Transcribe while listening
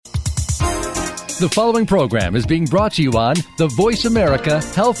The following program is being brought to you on the Voice America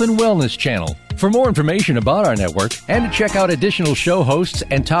Health and Wellness Channel. For more information about our network and to check out additional show hosts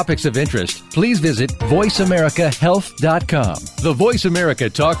and topics of interest, please visit voiceamericahealth.com. The Voice America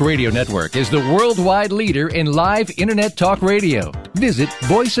Talk Radio Network is the worldwide leader in live Internet talk radio. Visit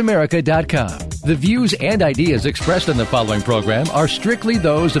voiceamerica.com. The views and ideas expressed on the following program are strictly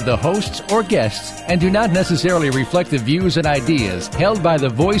those of the hosts or guests and do not necessarily reflect the views and ideas held by the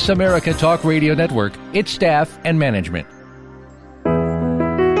Voice America Talk Radio Network, its staff, and management.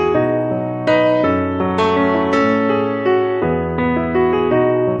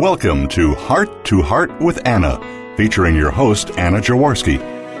 Welcome to Heart with Anna, featuring your host, Anna Jaworski.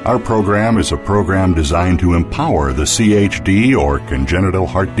 Our program is a program designed to empower the CHD or congenital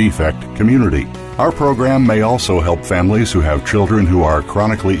heart defect community. Our program may also help families who have children who are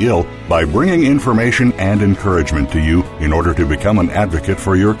chronically ill by bringing information and encouragement to you in order to become an advocate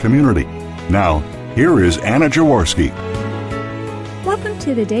for your community. Now, here is Anna Jaworski. Welcome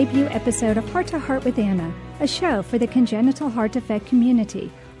to the debut episode of Heart to Heart with Anna, a show for the congenital heart defect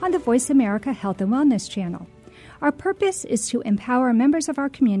community on the Voice America Health and Wellness Channel. Our purpose is to empower members of our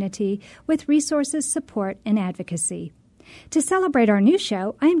community with resources, support, and advocacy. To celebrate our new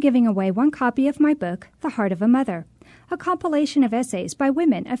show, I am giving away one copy of my book, The Heart of a Mother, a compilation of essays by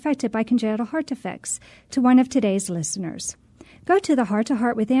women affected by congenital heart defects, to one of today's listeners. Go to the Heart to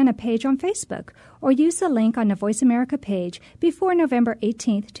Heart with Anna page on Facebook or use the link on the Voice America page before November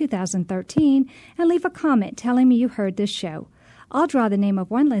 18th, 2013, and leave a comment telling me you heard this show. I'll draw the name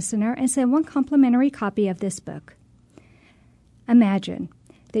of one listener and send one complimentary copy of this book. Imagine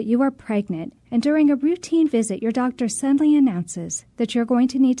that you are pregnant and during a routine visit your doctor suddenly announces that you're going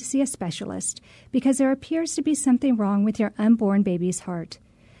to need to see a specialist because there appears to be something wrong with your unborn baby's heart.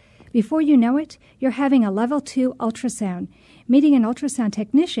 Before you know it, you're having a level 2 ultrasound, meeting an ultrasound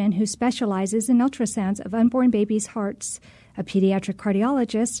technician who specializes in ultrasounds of unborn babies' hearts, a pediatric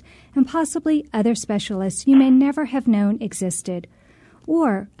cardiologist, and possibly other specialists you may never have known existed.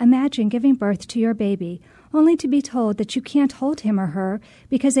 Or imagine giving birth to your baby, only to be told that you can't hold him or her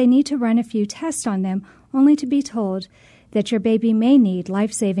because they need to run a few tests on them, only to be told that your baby may need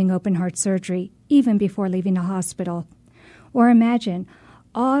life-saving open-heart surgery even before leaving the hospital. Or imagine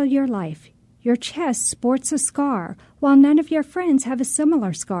all your life, your chest sports a scar, while none of your friends have a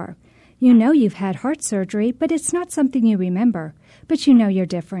similar scar. You know you've had heart surgery, but it's not something you remember, but you know you're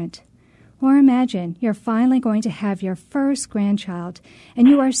different. Or imagine you're finally going to have your first grandchild, and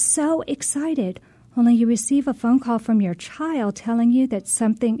you are so excited, only you receive a phone call from your child telling you that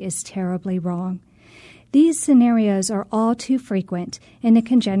something is terribly wrong. These scenarios are all too frequent in the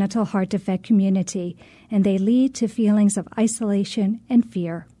congenital heart defect community, and they lead to feelings of isolation and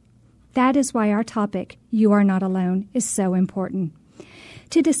fear. That is why our topic, You Are Not Alone, is so important.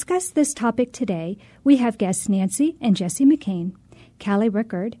 To discuss this topic today, we have guests Nancy and Jessie McCain, Callie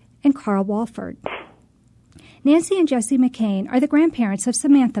Rickard, and Carl Wolford. Nancy and Jessie McCain are the grandparents of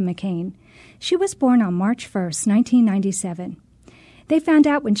Samantha McCain. She was born on March 1st, 1997. They found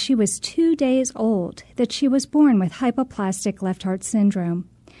out when she was 2 days old that she was born with hypoplastic left heart syndrome.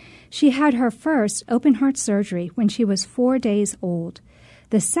 She had her first open heart surgery when she was 4 days old,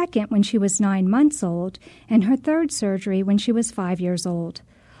 the second when she was 9 months old, and her third surgery when she was 5 years old.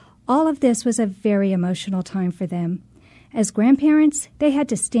 All of this was a very emotional time for them. As grandparents, they had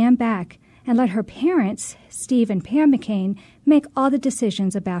to stand back and let her parents, Steve and Pam McCain, make all the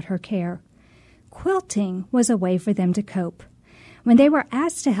decisions about her care. Quilting was a way for them to cope. When they were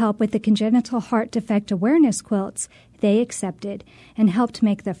asked to help with the congenital heart defect awareness quilts, they accepted and helped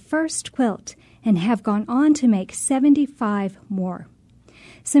make the first quilt and have gone on to make 75 more.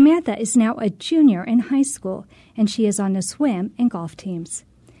 Samantha is now a junior in high school, and she is on the swim and golf teams.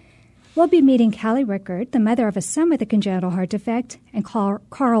 We'll be meeting Callie Rickard, the mother of a son with a congenital heart defect, and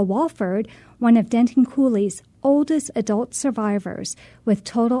Carl Wolford, one of Denton Cooley's oldest adult survivors with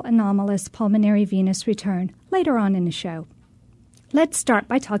total anomalous pulmonary venous return, later on in the show. Let's start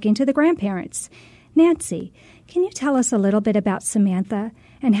by talking to the grandparents. Nancy, can you tell us a little bit about Samantha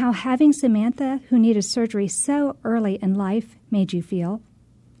and how having Samantha, who needed surgery so early in life, made you feel?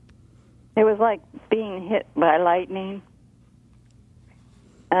 It was like being hit by lightning.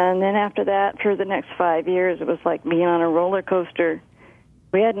 And then after that, for the next 5 years, it was like being on a roller coaster.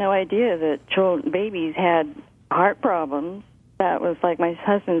 We had no idea that babies had heart problems. That was, like my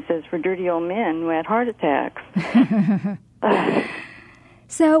husband says, for dirty old men who had heart attacks.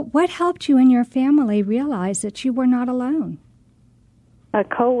 So what helped you and your family realize that you were not alone? A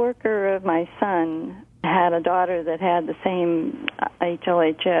coworker of my son had a daughter that had the same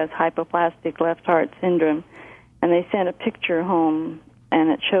HLHS, hypoplastic left heart syndrome, and they sent a picture home and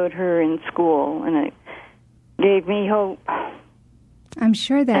it showed her in school, and it gave me hope. I'm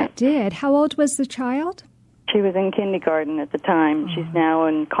sure that did. How old was the child? She was in kindergarten at the time. She's now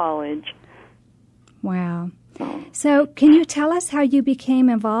in college. Wow. So can you tell us how you became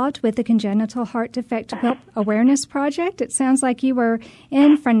involved with the Congenital Heart Defect Quilt Awareness Project? It sounds like you were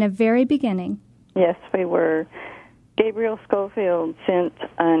in from the very beginning. Yes, we were. Gabriel Schofield sent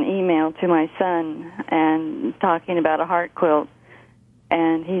an email to my son and talking about a heart quilt.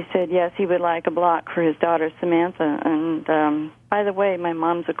 And he said, yes, he would like a block for his daughter, Samantha. And by the way, my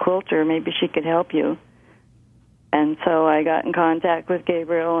mom's a quilter. Maybe she could help you. And so I got in contact with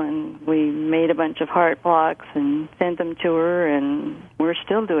Gabriel, and we made a bunch of heart blocks and sent them to her, and we're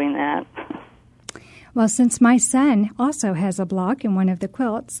still doing that. Well, since my son also has a block in one of the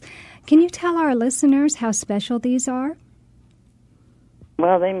quilts, can you tell our listeners how special these are?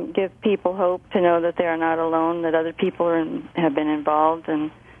 Well, they give people hope to know that they are not alone, that other people have been involved,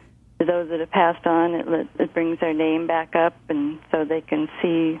 and to those that have passed on, it brings their name back up, and so they can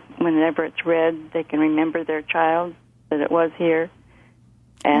see whenever it's read, they can remember their child, that it was here,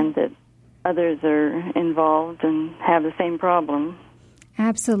 and that others are involved and have the same problem.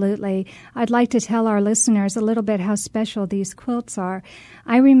 Absolutely. I'd like to tell our listeners a little bit how special these quilts are.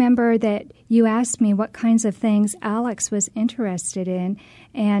 I remember that you asked me what kinds of things Alex was interested in,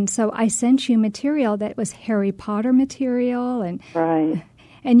 and so I sent you material that was Harry Potter material, and right.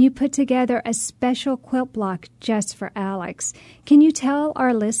 And you put together a special quilt block just for Alex. Can you tell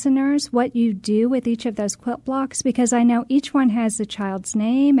our listeners what you do with each of those quilt blocks? Because I know each one has the child's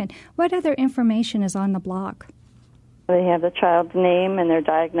name, and what other information is on the block? They have the child's name and their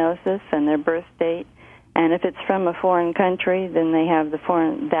diagnosis and their birth date. And if it's from a foreign country, then they have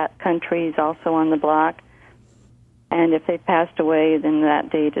that country is also on the block. And if they passed away, then that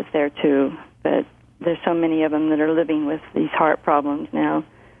date is there too. But there's so many of them that are living with these heart problems now.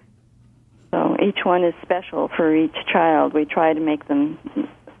 So each one is special for each child. We try to make them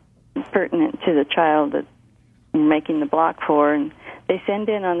pertinent to the child that we're making the block for. And they send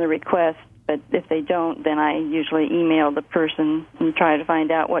in on the request, but if they don't, then I usually email the person and try to find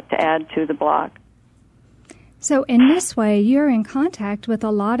out what to add to the block. So in this way, you're in contact with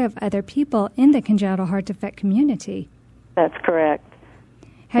a lot of other people in the congenital heart defect community. That's correct.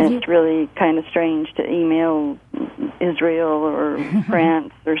 It's really kind of strange to email Israel or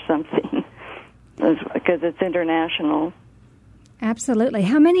France or something because it's international. Absolutely.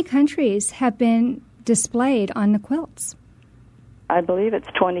 How many countries have been displayed on the quilts? I believe it's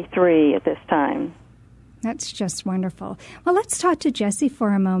 23 at this time. That's just wonderful. Well, let's talk to Jessie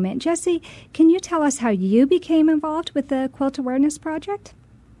for a moment. Jessie, can you tell us how you became involved with the Quilt Awareness Project?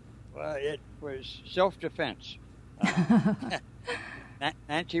 Well, it was self-defense.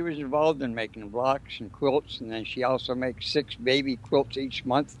 Nancy was involved in making blocks and quilts, and then she also makes 6 baby quilts each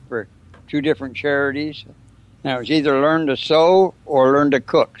month for 2 different charities. Now, it was either learn to sew or learn to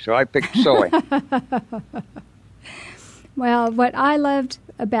cook, so I picked sewing. Well, what I loved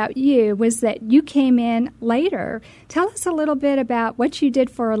about you was that you came in later. Tell us a little bit about what you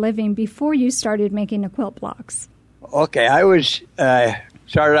did for a living before you started making the quilt blocks. Okay, I was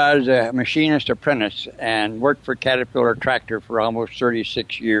started out as a machinist apprentice and worked for Caterpillar Tractor for almost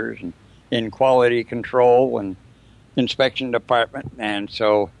 36 years in quality control and inspection department. And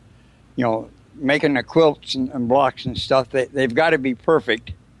so, you know, making the quilts and blocks and stuff, they've got to be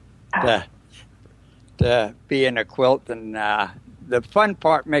perfect to be in a quilt. And the fun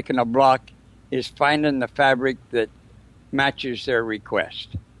part making a block is finding the fabric that matches their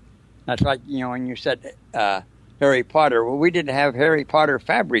request. That's like, you know, when you said Harry Potter. Well, we didn't have Harry Potter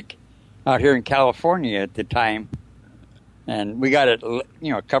fabric out here in California at the time. And we got it,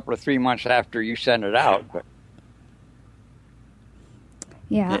 you know, a couple of 3 months after you sent it out. But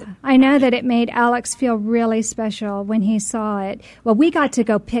yeah, I know that it made Alex feel really special when he saw it. Well, we got to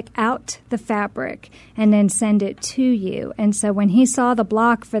go pick out the fabric and then send it to you. And so when he saw the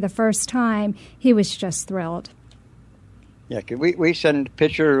block for the first time, he was just thrilled. Yeah, 'cause we send a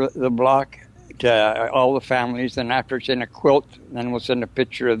picture of the block to all the families, and after it's in a quilt, then we'll send a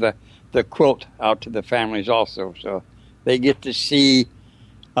picture of the quilt out to the families also. So they get to see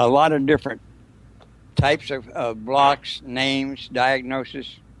a lot of different types of blocks, names,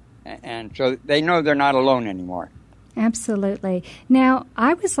 diagnosis, and so they know they're not alone anymore. Absolutely. Now,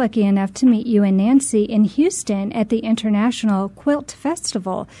 I was lucky enough to meet you and Nancy in Houston at the International Quilt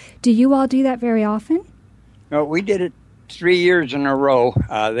Festival. Do you all do that very often? No, we did it 3 years in a row.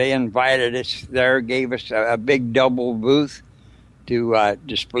 They invited us there, gave us a big double booth to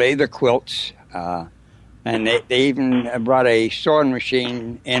display the quilts. And they even brought a sewing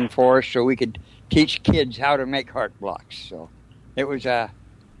machine in for us so we could teach kids how to make heart blocks. So it was a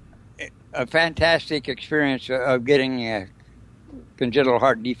fantastic experience of getting congenital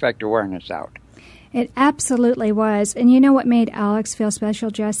heart defect awareness out. It absolutely was. And you know what made Alex feel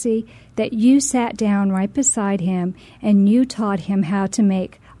special, Jesse? That you sat down right beside him and you taught him how to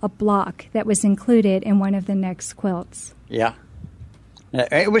make a block that was included in one of the next quilts. Yeah.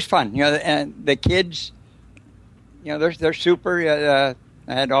 It was fun. And the kids, they're super. I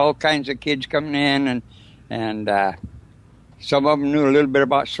had all kinds of kids coming in, and some of them knew a little bit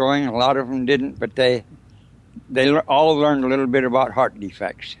about sewing. A lot of them didn't, but they all learned a little bit about heart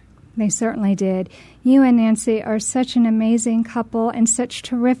defects. They certainly did. You and Nancy are such an amazing couple and such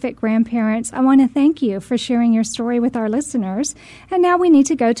terrific grandparents. I want to thank you for sharing your story with our listeners. And now we need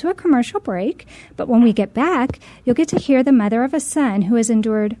to go to a commercial break. But when we get back, you'll get to hear the mother of a son who has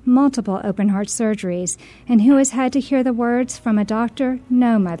endured multiple open heart surgeries and who has had to hear the words from a doctor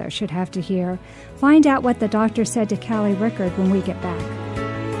no mother should have to hear. Find out what the doctor said to Callie Rickard when we get back.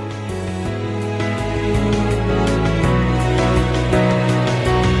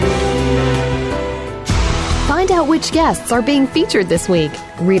 Find out which guests are being featured this week.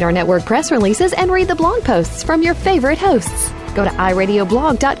 Read our network press releases and read the blog posts from your favorite hosts. Go to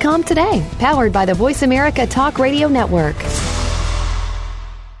iradioblog.com today, powered by the Voice America Talk Radio Network.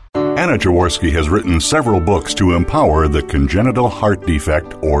 Anna Jaworski has written several books to empower the congenital heart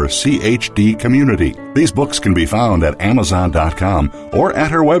defect, or CHD, community. These books can be found at Amazon.com or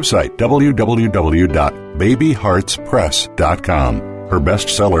at her website, www.babyheartspress.com. Her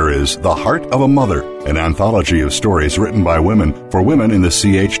bestseller is The Heart of a Mother, an anthology of stories written by women for women in the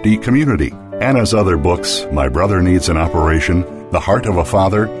CHD community. Anna's other books, My Brother Needs an Operation, The Heart of a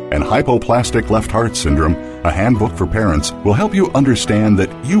Father, and Hypoplastic Left Heart Syndrome, a handbook for parents, will help you understand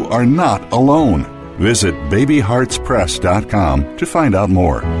that you are not alone. Visit babyheartspress.com to find out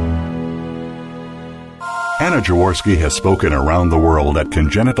more. Anna Jaworski has spoken around the world at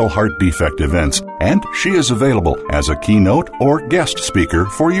congenital heart defect events, and she is available as a keynote or guest speaker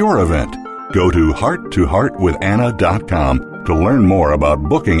for your event. Go to hearttoheartwithanna.com to learn more about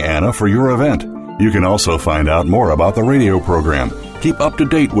booking Anna for your event. You can also find out more about the radio program, keep up to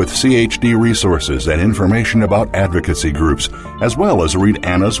date with CHD resources and information about advocacy groups, as well as read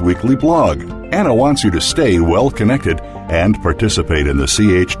Anna's weekly blog. Anna wants you to stay well connected and participate in the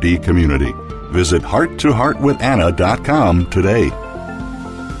CHD community. Visit hearttoheartwithanna.com today.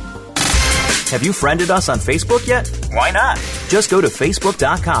 Have you friended us on Facebook yet? Why not? Just go to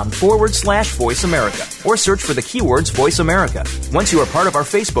facebook.com/Voice America or search for the keywords Voice America. Once you are part of our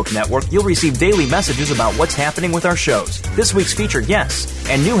Facebook network, you'll receive daily messages about what's happening with our shows, this week's featured guests,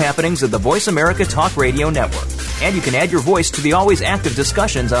 and new happenings of the Voice America Talk Radio Network. And you can add your voice to the always active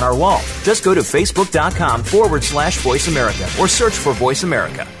discussions on our wall. Just go to facebook.com/Voice America or search for Voice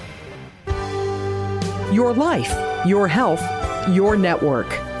America. Your life, your health, your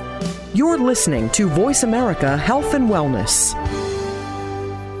network. You're listening to Voice America Health and Wellness.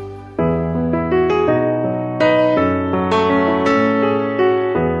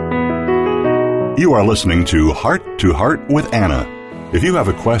 You are listening to Heart with Anna. If you have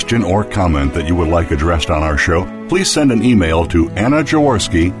a question or comment that you would like addressed on our show, please send an email to Anna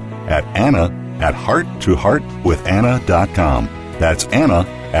Jaworski at anna@hearttoheartwithanna.com. That's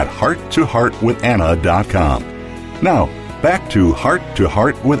Anna@hearttoheartwithanna.com. Now, back to Heart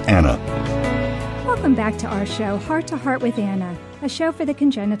with Anna. Welcome back to our show, Heart to Heart with Anna, a show for the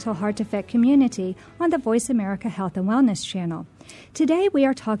congenital heart defect community on the Voice America Health and Wellness channel. Today we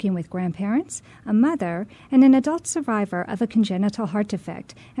are talking with grandparents, a mother, and an adult survivor of a congenital heart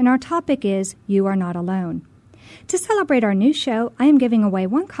defect, and our topic is You Are Not Alone. To celebrate our new show, I am giving away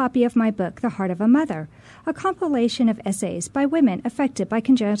one copy of my book, The Heart of a Mother, a compilation of essays by women affected by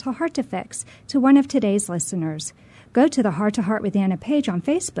congenital heart defects, to one of today's listeners. Go to the Heart to Heart with Anna page on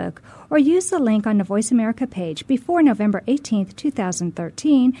Facebook or use the link on the Voice America page before November 18th,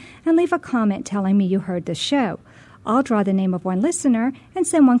 2013, and leave a comment telling me you heard this show. I'll draw the name of one listener and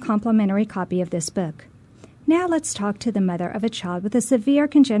send one complimentary copy of this book. Now let's talk to the mother of a child with a severe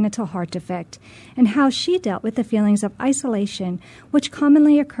congenital heart defect and how she dealt with the feelings of isolation which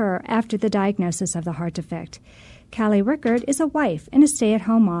commonly occur after the diagnosis of the heart defect. Callie Rickard is a wife and a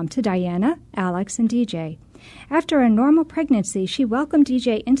stay-at-home mom to Diana, Alex, and DJ. After a normal pregnancy, she welcomed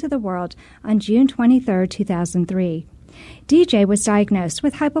DJ into the world on June 23, 2003. DJ was diagnosed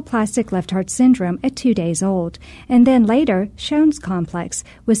with hypoplastic left heart syndrome at 2 days old, and then later Shone's complex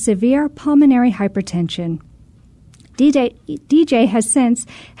with severe pulmonary hypertension. DJ has since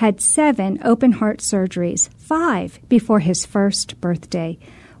had 7 open heart surgeries, 5 before his first birthday,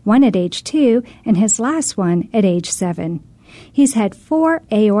 1 at age 2 and his last one at age 7. He's had 4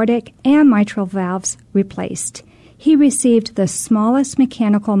 aortic and mitral valves replaced. he received the smallest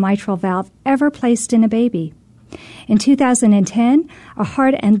mechanical mitral valve ever placed in a baby. In 2010, a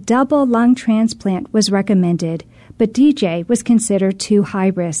heart and double lung transplant was recommended, but DJ was considered too high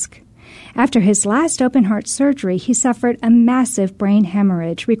risk. After his last open heart surgery, he suffered a massive brain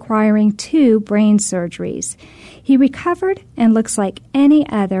hemorrhage requiring 2 brain surgeries. He recovered and looks like any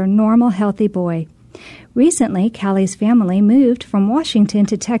other normal, healthy boy. Recently, Callie's family moved from Washington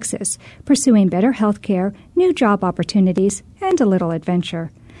to Texas, pursuing better health care, new job opportunities, and a little adventure.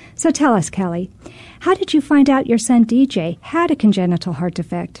 So tell us, Callie, how did you find out your son DJ had a congenital heart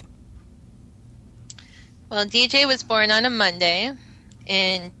defect? Well, DJ was born on a Monday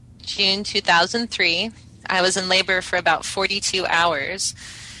in June 2003. I was in labor for about 42 hours.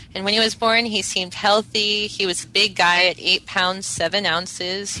 And when he was born, he seemed healthy. He was a big guy at 8 pounds, 7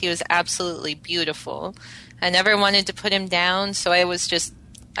 ounces. He was absolutely beautiful. I never wanted to put him down, so I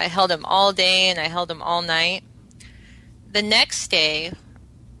held him all day and I held him all night. The next day,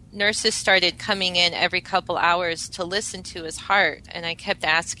 nurses started coming in every couple hours to listen to his heart, and I kept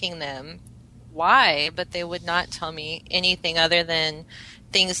asking them why, but they would not tell me anything other than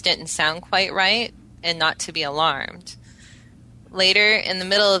things didn't sound quite right and not to be alarmed. Later, in the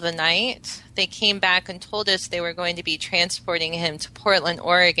middle of the night, they came back and told us they were going to be transporting him to Portland,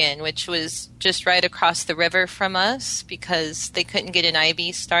 Oregon, which was just right across the river from us because they couldn't get an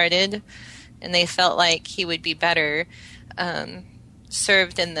IV started, and they felt like he would be better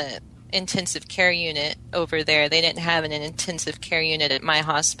served in the intensive care unit over there. They didn't have an intensive care unit at my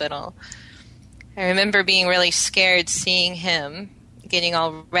hospital. I remember being really scared seeing him getting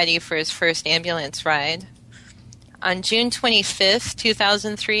all ready for his first ambulance ride. On June 25th,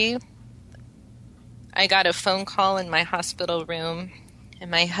 2003, I got a phone call in my hospital room, and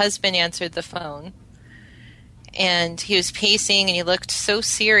my husband answered the phone. And he was pacing, and he looked so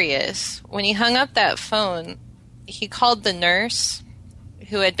serious. When he hung up that phone, he called the nurse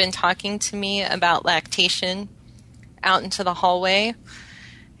who had been talking to me about lactation out into the hallway.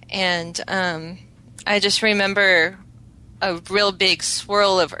 And I just remember a real big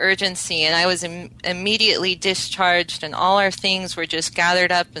swirl of urgency, and I was immediately discharged, and all our things were just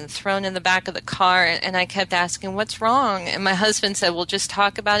gathered up and thrown in the back of the car, and I kept asking, what's wrong? And my husband said, well, just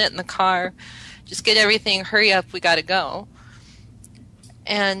talk about it in the car. Just get everything, hurry up, we got to go.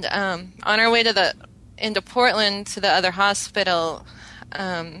 And on our way into Portland to the other hospital,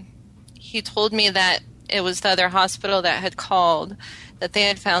 he told me that it was the other hospital that had called, that they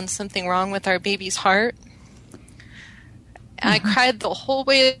had found something wrong with our baby's heart. I cried the whole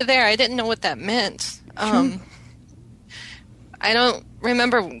way there. I didn't know what that meant. I don't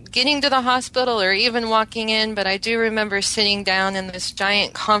remember getting to the hospital or even walking in, but I do remember sitting down in this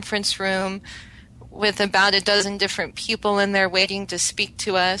giant conference room with about a dozen different people in there waiting to speak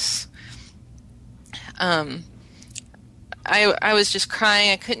to us. I was just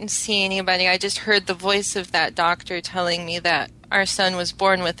crying. I couldn't see anybody. I just heard the voice of that doctor telling me that our son was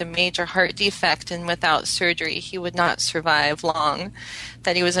born with a major heart defect, and without surgery he would not survive long,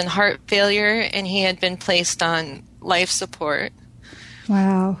 that he was in heart failure and he had been placed on life support.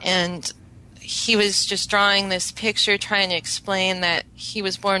 Wow. And he was just drawing this picture, trying to explain that he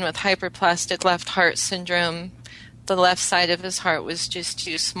was born with hyperplastic left heart syndrome. The left side of his heart was just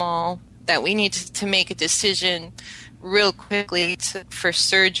too small, that we needed to make a decision real quickly for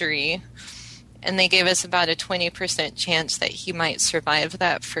surgery. And they gave us about a 20% chance that he might survive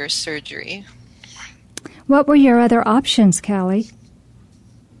that first surgery. What were your other options, Callie?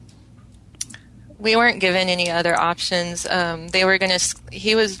 We weren't given any other options.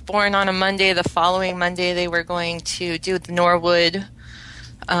 He was born on a Monday. The following Monday, they were going to do the Norwood.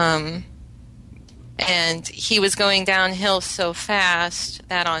 And he was going downhill so fast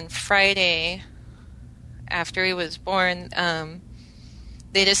that on Friday, after he was born,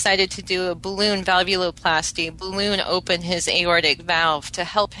 they decided to do a balloon valvuloplasty, balloon open his aortic valve to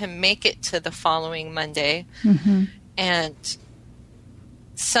help him make it to the following Monday. Mm-hmm. And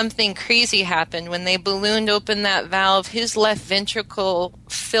something crazy happened. When they ballooned open that valve, his left ventricle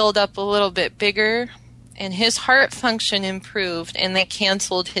filled up a little bit bigger, and his heart function improved, and they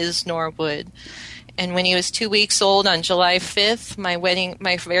canceled his Norwood. And when he was 2 weeks old, on July 5th,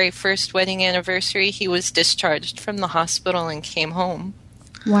 my very first wedding anniversary, he was discharged from the hospital and came home.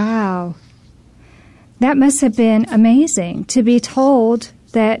 Wow. That must have been amazing to be told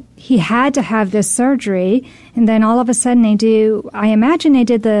that he had to have this surgery, and then all of a sudden I imagine they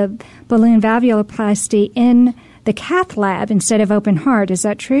did the balloon valvuloplasty in the cath lab instead of open heart. Is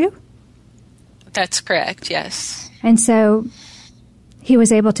that true? That's correct, yes. And so he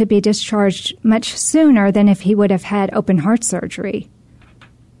was able to be discharged much sooner than if he would have had open heart surgery.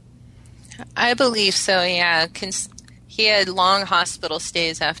 I believe so, yeah. He had long hospital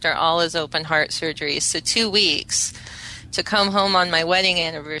stays after all his open heart surgeries. So 2 weeks to come home on my wedding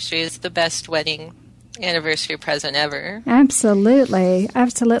anniversary is the best wedding anniversary present ever. Absolutely.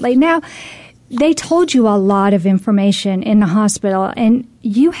 Absolutely. Now, they told you a lot of information in the hospital, and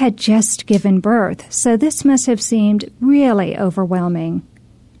you had just given birth. So this must have seemed really overwhelming.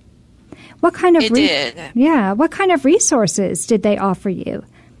 What kind of It did. Yeah. What kind of resources did they offer you?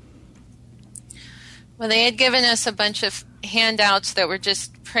 Well, they had given us a bunch of handouts that were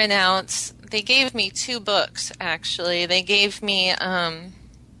just printouts. They gave me 2 books, actually. They gave me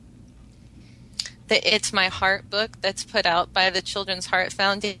the It's My Heart book that's put out by the Children's Heart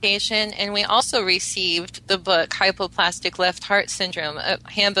Foundation, and we also received the book Hypoplastic Left Heart Syndrome, a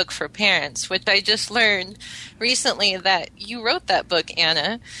handbook for parents, which I just learned recently that you wrote that book,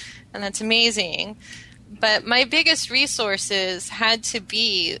 Anna, and that's amazing. But my biggest resources had to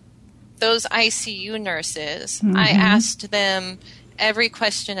be those ICU nurses. Mm-hmm. I asked them every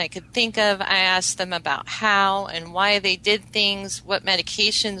question I could think of. I asked them about how and why they did things, what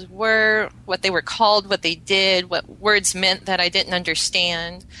medications were, what they were called, what they did, what words meant that I didn't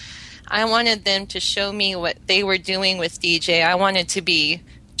understand. I wanted them to show me what they were doing with DJ. I wanted to be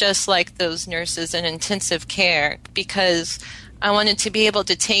just like those nurses in intensive care because I wanted to be able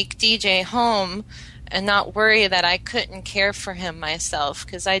to take DJ home and not worry that I couldn't care for him myself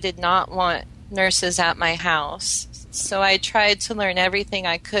because I did not want nurses at my house. So I tried to learn everything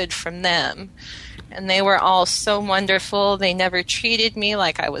I could from them. And they were all so wonderful. They never treated me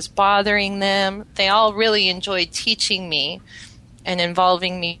like I was bothering them. They all really enjoyed teaching me and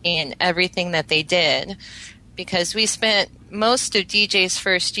involving me in everything that they did. Because we spent most of DJ's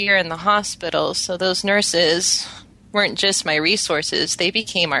first year in the hospital, so those nurses weren't just my resources. They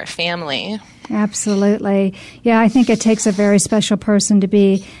became our family. Absolutely. Yeah, I think it takes a very special person to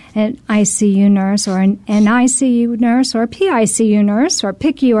be an ICU nurse or an NICU nurse or a PICU nurse or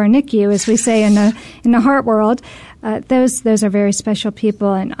PICU or NICU, as we say in the heart world. Those are very special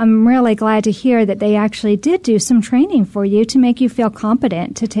people, and I'm really glad to hear that they actually did do some training for you to make you feel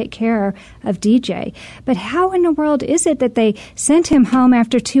competent to take care of DJ. But how in the world is it that they sent him home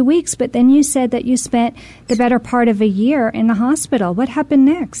after 2 weeks, but then you said that you spent the better part of a year in the hospital? What happened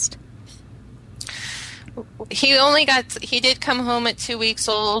next? He did come home at 2 weeks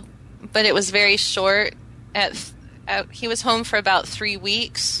old, but it was very short. He was home for about 3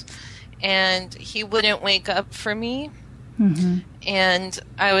 weeks, and he wouldn't wake up for me. Mm-hmm. And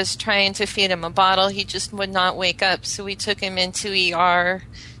I was trying to feed him a bottle. He just would not wake up, so we took him into ER.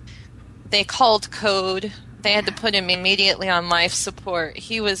 They called code. They had to put him immediately on life support.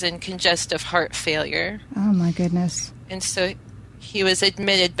 He was in congestive heart failure. Oh, my goodness. And so he was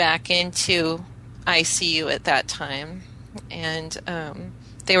admitted back into ICU at that time, and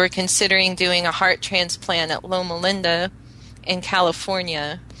they were considering doing a heart transplant at Loma Linda in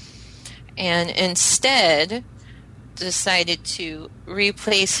California, and instead decided to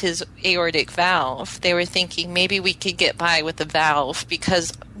replace his aortic valve. They were thinking maybe we could get by with the valve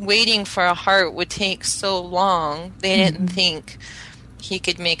because waiting for a heart would take so long. They didn't think he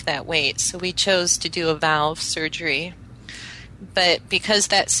could make that wait, so we chose to do a valve surgery. But because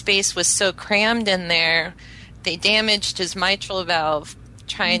that space was so crammed in there, they damaged his mitral valve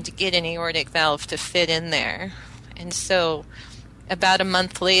trying to get an aortic valve to fit in there. And so about a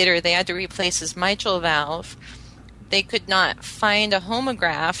month later, they had to replace his mitral valve. They could not find a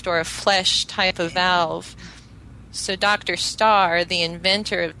homograft or a flesh type of valve. So Dr. Starr, the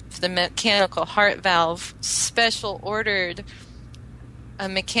inventor of the mechanical heart valve, special ordered a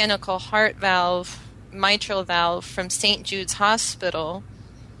mechanical heart valve, mitral valve from St. Jude's Hospital,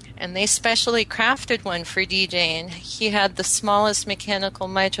 and they specially crafted one for DJ, and he had the smallest mechanical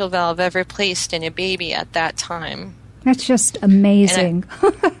mitral valve ever placed in a baby at that time. That's just amazing.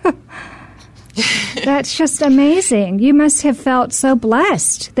 That's just amazing. You must have felt so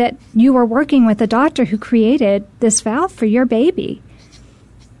blessed that you were working with a doctor who created this valve for your baby.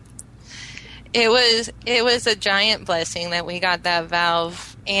 It was a giant blessing that we got that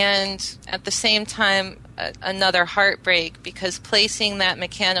valve, and at the same time another heartbreak because placing that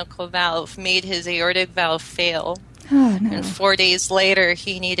mechanical valve made his aortic valve fail. Oh, no. And 4 days later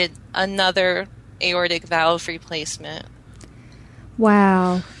he needed another aortic valve replacement.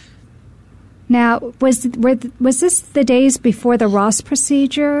 Wow. Now, was this the days before the Ross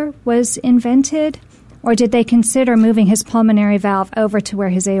procedure was invented? Or did they consider moving his pulmonary valve over to where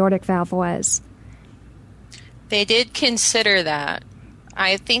his aortic valve was? They did consider that.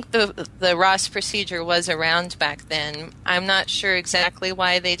 I think the Ross procedure was around back then. I'm not sure exactly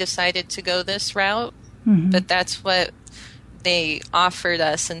why they decided to go this route, but that's what they offered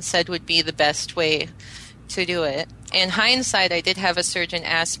us and said would be the best way to do it. In hindsight, I did have a surgeon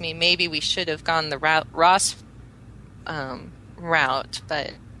ask me maybe we should have gone the Ross route,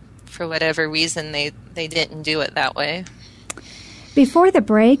 but for whatever reason, they didn't do it that way. Before the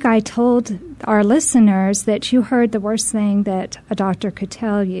break, I told our listeners that you heard the worst thing that a doctor could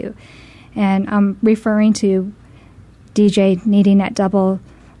tell you. And I'm referring to DJ needing that double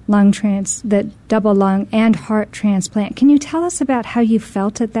lung and heart transplant. Can you tell us about how you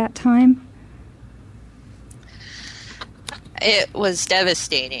felt at that time? It was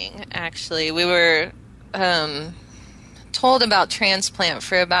devastating, actually. We were told about transplant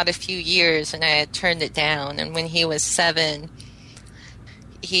for about a few years, and I had turned it down. And when he was 7,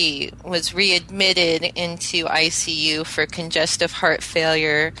 he was readmitted into ICU for congestive heart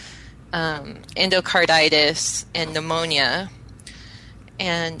failure, endocarditis, and pneumonia.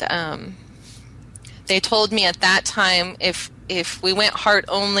 And they told me at that time if we went heart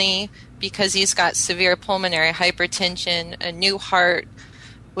only, because he's got severe pulmonary hypertension, a new heart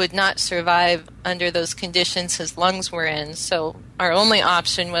would not survive under those conditions his lungs were in. So our only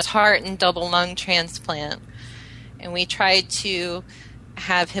option was heart and double lung transplant. And we tried to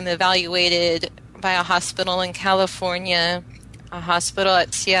have him evaluated by a hospital in California, a hospital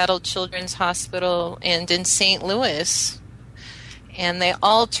at Seattle Children's Hospital, and in St. Louis. And they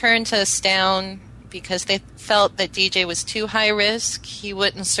all turned us down because they felt that DJ was too high risk. He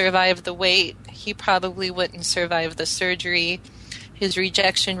wouldn't survive the wait. He probably wouldn't survive the surgery. His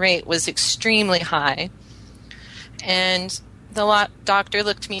rejection rate was extremely high. And the doctor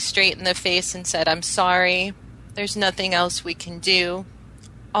looked me straight in the face and said, "I'm sorry. There's nothing else we can do.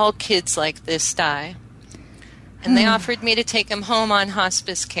 All kids like this die." And they offered me to take him home on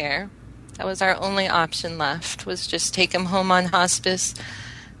hospice care. That was our only option left, was just take him home on hospice.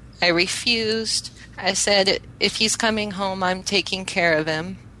 I refused. I said, if he's coming home, I'm taking care of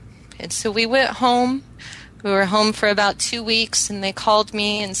him. And so we went home. We were home for about 2 weeks, and they called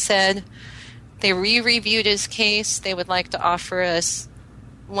me and said they re-reviewed his case. They would like to offer us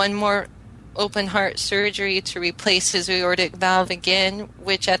one more open heart surgery to replace his aortic valve again,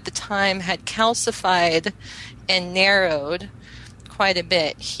 which at the time had calcified and narrowed quite a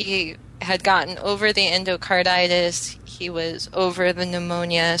bit. He had gotten over the endocarditis. He was over the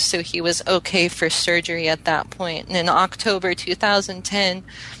pneumonia, so he was okay for surgery at that point. And in October 2010,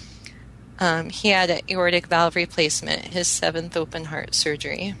 he had an aortic valve replacement, his 7th open heart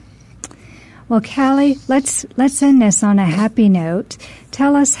surgery. Well, Callie, let's end this on a happy note.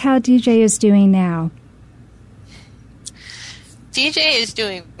 Tell us how DJ is doing now. DJ is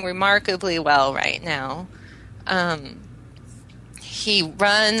doing remarkably well right now. He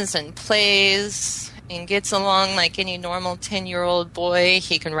runs and plays and gets along like any normal 10-year-old boy.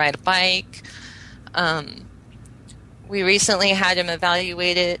 He can ride a bike. We recently had him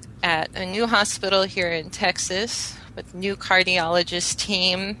evaluated at a new hospital here in Texas with a new cardiologist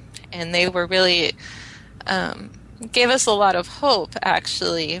team, and they were really gave us a lot of hope,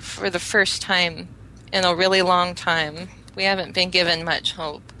 actually, for the first time in a really long time. We haven't been given much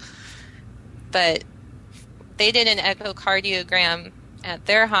hope. But they did an echocardiogram at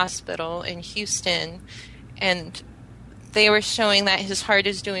their hospital in Houston, and they were showing that his heart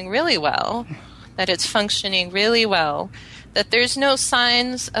is doing really well, that it's functioning really well, that there's no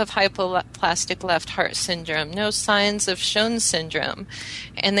signs of hypoplastic left heart syndrome, no signs of Schoen syndrome.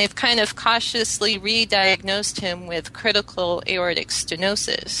 And they've kind of cautiously re-diagnosed him with critical aortic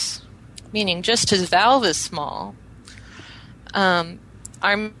stenosis, meaning just his valve is small.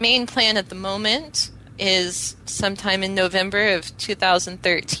 Our main plan at the moment is sometime in November of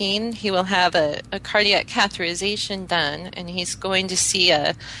 2013, he will have a cardiac catheterization done, and he's going to see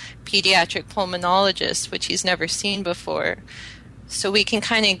a pediatric pulmonologist, which he's never seen before. So we can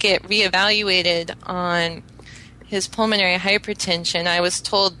kind of get reevaluated on his pulmonary hypertension. I was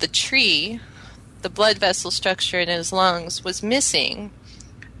told the blood vessel structure in his lungs, was missing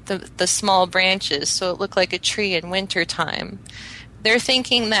the small branches, so it looked like a tree in wintertime. They're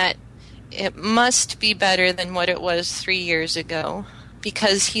thinking that it must be better than what it was 3 years ago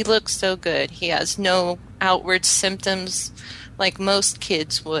because he looks so good. He has no outward symptoms like most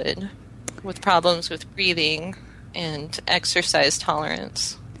kids would, with problems with breathing and exercise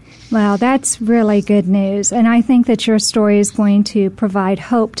tolerance. Well, that's really good news, and I think that your story is going to provide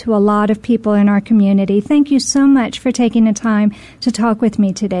hope to a lot of people in our community. Thank you so much for taking the time to talk with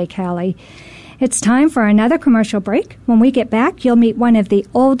me today, Callie. It's time for another commercial break. When we get back, you'll meet one of the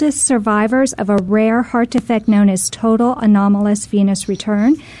oldest survivors of a rare heart defect known as total anomalous venous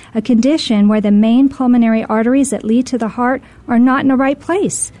return, a condition where the main pulmonary arteries that lead to the heart are not in the right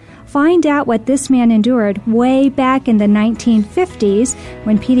place. Find out what this man endured way back in the 1950s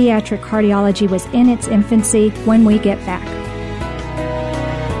when pediatric cardiology was in its infancy when we get back.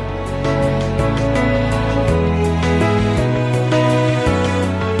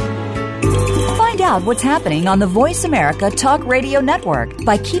 Find out what's happening on the Voice America Talk Radio Network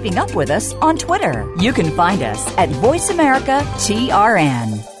by keeping up with us on Twitter. You can find us at Voice America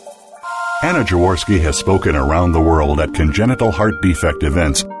TRN. Anna Jaworski has spoken around the world at congenital heart defect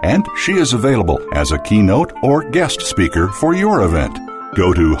events, and she is available as a keynote or guest speaker for your event.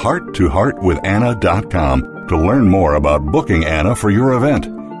 Go to hearttoheartwithanna.com to learn more about booking Anna for your event.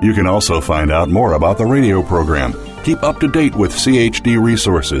 You can also find out more about the radio program, keep up to date with CHD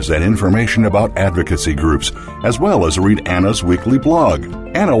resources and information about advocacy groups, as well as read Anna's weekly blog.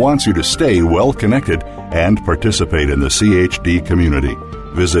 Anna wants you to stay well connected and participate in the CHD community.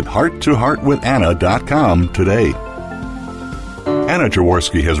 Visit hearttoheartwithanna.com today. Anna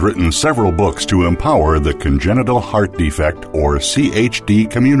Jaworski has written several books to empower the congenital heart defect or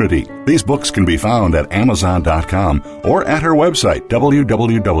CHD community. These books can be found at Amazon.com or at her website,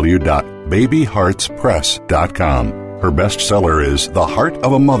 www.babyheartspress.com. Her bestseller is The Heart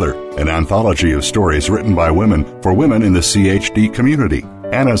of a Mother, an anthology of stories written by women for women in the CHD community.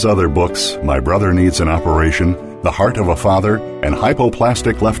 Anna's other books, My Brother Needs an Operation, The Heart of a Father, and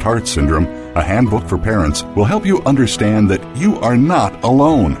Hypoplastic Left Heart Syndrome, a handbook for parents, will help you understand that you are not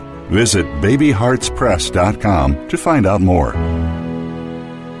alone. Visit babyheartspress.com to find out more.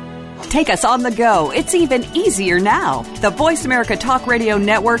 Take us on the go. It's even easier now. The Voice America Talk Radio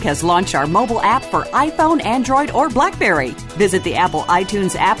Network has launched our mobile app for iPhone, Android, or BlackBerry. Visit the Apple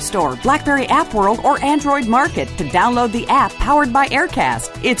iTunes App Store, BlackBerry App World, or Android Market to download the app powered by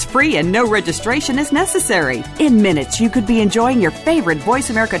Aircast. It's free and no registration is necessary. In minutes, you could be enjoying your favorite Voice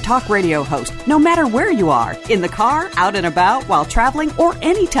America Talk Radio host, no matter where you are, in the car, out and about, while traveling, or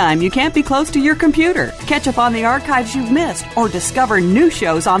anytime you can't be close to your computer. Catch up on the archives you've missed or discover new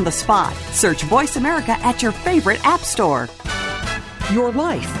shows on the spot. Search Voice America at your favorite app store. Your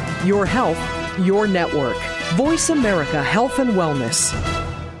life, your health, your network. Voice America Health and Wellness.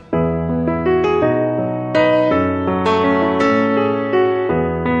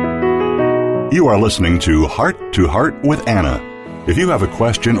 You are listening to Heart with Anna. If you have a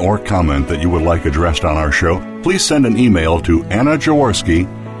question or comment that you would like addressed on our show, please send an email to Anna Jaworski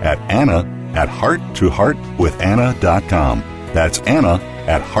at anna@hearttoheartwithanna.com. That's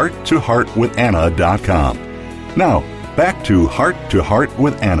Anna@hearttoheartwithanna.com. Now, back to Heart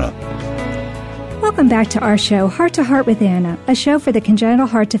with Anna. Welcome back to our show, Heart to Heart with Anna, a show for the congenital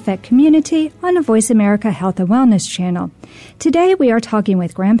heart defect community on the Voice America Health and Wellness channel. Today we are talking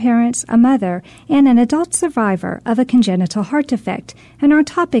with grandparents, a mother, and an adult survivor of a congenital heart defect, and our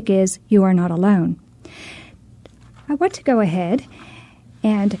topic is You Are Not Alone. I want to go ahead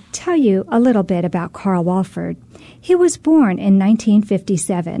and tell you a little bit about Carl Wolford. He was born in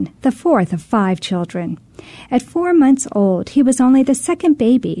 1957, the fourth of 5 children. At 4 months old, he was only the second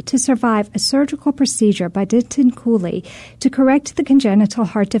baby to survive a surgical procedure by Denton Cooley to correct the congenital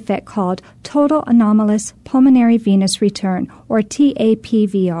heart defect called total anomalous pulmonary venous return, or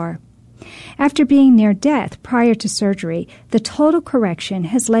TAPVR. After being near death prior to surgery, the total correction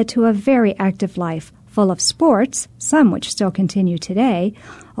has led to a very active life, full of sports, some which still continue today,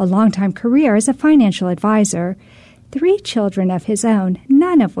 a long-time career as a financial advisor, 3 children of his own,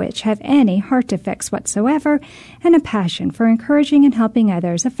 none of which have any heart defects whatsoever, and a passion for encouraging and helping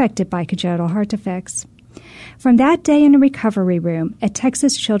others affected by congenital heart defects. From that day in a recovery room at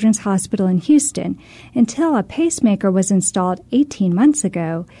Texas Children's Hospital in Houston until a pacemaker was installed 18 months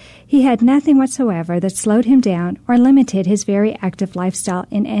ago, he had nothing whatsoever that slowed him down or limited his very active lifestyle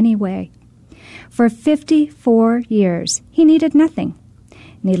in any way. For 54 years, he needed nothing.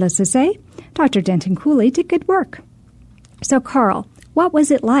 Needless to say, Dr. Denton Cooley did good work. So, Carl, what was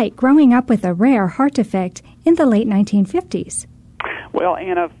it like growing up with a rare heart defect in the late 1950s? Well,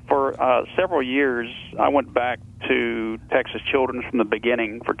 Anna, for several years, I went back to Texas Children's from the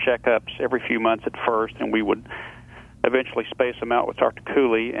beginning for checkups every few months at first, and we would eventually space them out with Dr.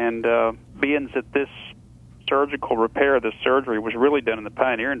 Cooley. And being that this surgical repair, this surgery, was really done in the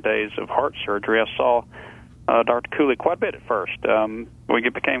pioneering days of heart surgery, I saw Dr. Cooley quite a bit at first. We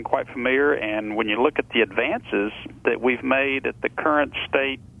became quite familiar, and when you look at the advances that we've made at the current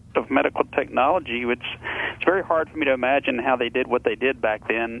state of medical technology, it's very hard for me to imagine how they did what they did back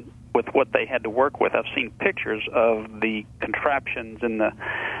then with what they had to work with. I've seen pictures of the contraptions and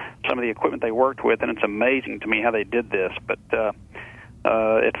some of the equipment they worked with, and it's amazing to me how they did this. But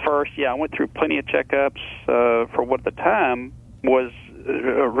at first, I went through plenty of checkups for what at the time was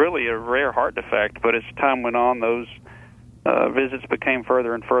really a rare heart defect, but as time went on, those visits became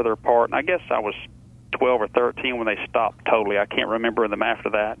further and further apart. And I guess I was 12 or 13 when they stopped totally. I can't remember them after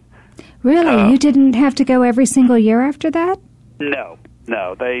that. Really? You didn't have to go every single year after that? No.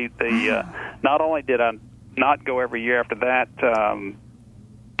 They not only did I not go every year after that,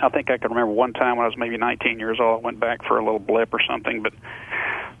 I think I can remember one time when I was maybe 19 years old, I went back for a little blip or something, but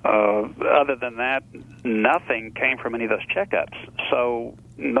other than that, nothing came from any of those checkups. So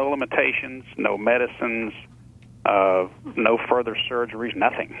no limitations, no medicines, no further surgeries,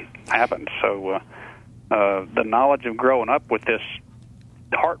 nothing happened. So the knowledge of growing up with this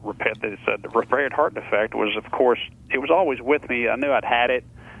the repaired heart defect was, of course, it was always with me. I knew I'd had it,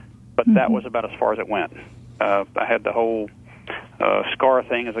 but that was about as far as it went. I had the whole scar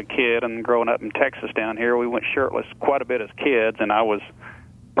thing as a kid, and growing up in Texas down here, we went shirtless quite a bit as kids, and I was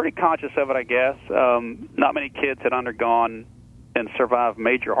pretty conscious of it, I guess. Not many kids had undergone and survived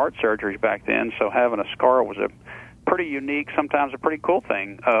major heart surgeries back then, so having a scar was a pretty unique, sometimes a pretty cool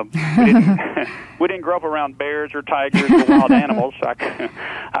thing. We didn't grow up around bears or tigers or wild animals, so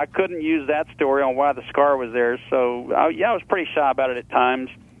I couldn't use that story on why the scar was there. So, I was pretty shy about it at times.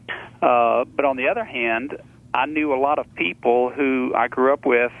 But on the other hand, I knew a lot of people who I grew up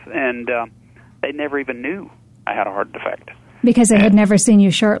with, and they never even knew I had a heart defect. Because they had never seen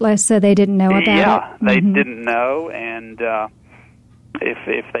you shirtless, so they didn't know about it? Yeah, they didn't know, and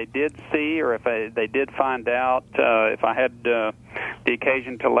if they did see or if they did find out, if I had the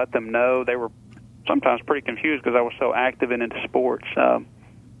occasion to let them know, they were sometimes pretty confused because I was so active and into sports.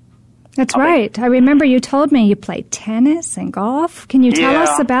 That's right. I remember you told me you played tennis and golf. Can you tell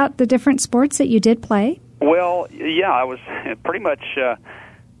us about the different sports that you did play? Well, yeah, I was pretty much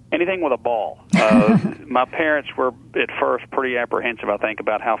anything with a ball. My parents were at first pretty apprehensive, I think,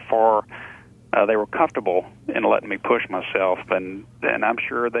 about how far they were comfortable in letting me push myself, and I'm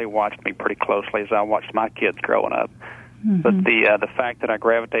sure they watched me pretty closely as I watched my kids growing up. Mm-hmm. But the fact that I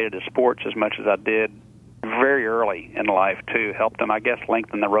gravitated to sports as much as I did very early in life, too, helped them, I guess,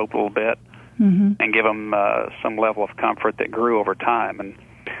 lengthen the rope a little bit and give them some level of comfort that grew over time. And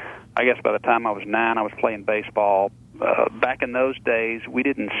I guess by the time I was 9, I was playing baseball. Back in those days, we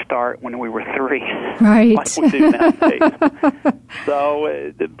didn't start when we were 3, right? Like we do nowadays.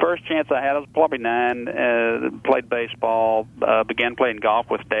 So the first chance I had, I was probably 9. Played baseball. Began playing golf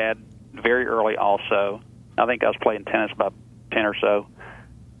with Dad very early. Also, I think I was playing tennis about 10 or so.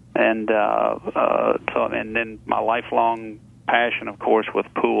 And and then my lifelong passion, of course, with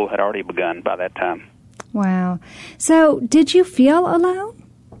pool had already begun by that time. Wow. So, did you feel alone?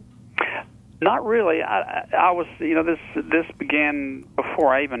 Not really. I was, this began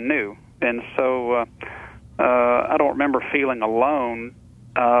before I even knew, and so I don't remember feeling alone.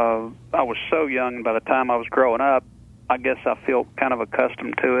 I was so young, and by the time I was growing up, I guess I feel kind of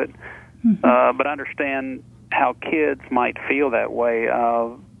accustomed to it. Mm-hmm. But I understand how kids might feel that way.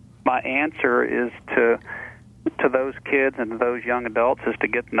 My answer is to those kids and to those young adults is to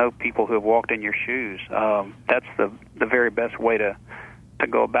get to know people who have walked in your shoes. That's the very best way to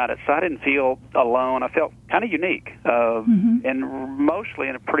go about it. So I didn't feel alone. I felt kind of unique, and mostly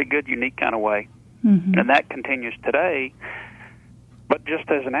in a pretty good, unique kind of way. Mm-hmm. And that continues today. But just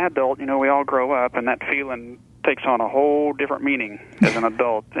as an adult, we all grow up, and that feeling takes on a whole different meaning as an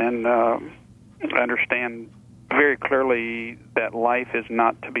adult. And I understand very clearly that life is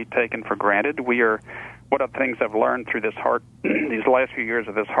not to be taken for granted. One of the things I've learned through this these last few years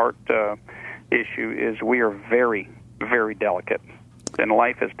of this heart issue is we are very, very delicate. And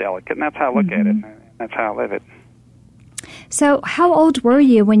life is delicate, and that's how I look at it. That's how I live it. So how old were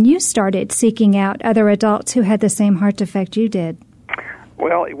you when you started seeking out other adults who had the same heart defect you did?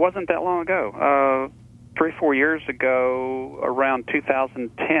 Well, it wasn't that long ago. 3-4 years ago, around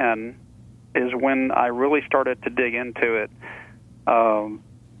 2010, is when I really started to dig into it.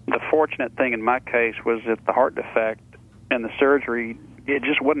 The fortunate thing in my case was that the heart defect and the surgery, it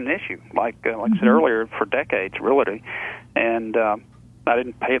just wasn't an issue, like I said earlier, for decades, really. And I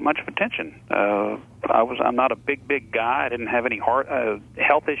didn't pay it much attention. I'm not a big guy. I didn't have any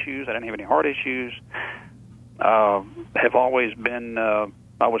health issues. I didn't have any heart issues. Have always been.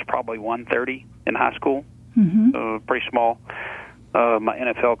 I was probably 130 in high school. Pretty small. My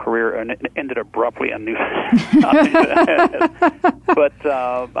NFL career ended abruptly. I knew that. But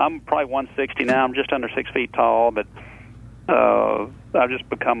I'm probably 160 now. I'm just under 6 feet tall. But I've just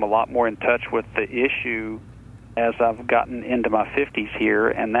become a lot more in touch with the issue as I've gotten into my 50s here,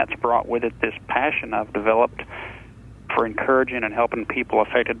 and that's brought with it this passion I've developed for encouraging and helping people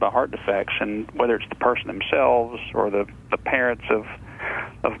affected by heart defects, and whether it's the person themselves or the parents of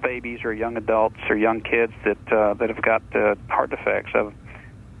babies or young adults or young kids that have got heart defects.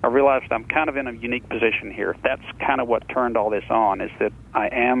 I realized I'm kind of in a unique position here. That's kind of what turned all this on, is that I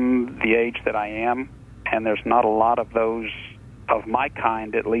am the age that I am, and there's not a lot of those of my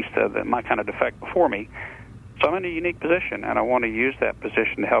kind, at least my kind of defect before me. So I'm in a unique position, and I want to use that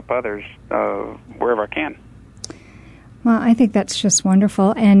position to help others wherever I can. Well, I think that's just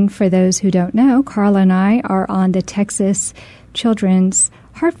wonderful. And for those who don't know, Carl and I are on the Texas Children's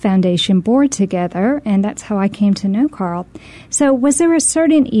Heart Foundation board together, and that's how I came to know Carl. So was there a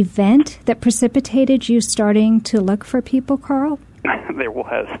certain event that precipitated you starting to look for people, Carl? There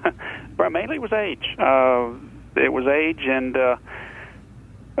was. But mainly it was age. It was age, and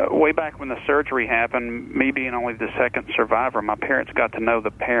way back when the surgery happened, me being only the second survivor, my parents got to know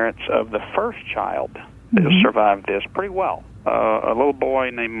the parents of the first child that survived this pretty well. A little boy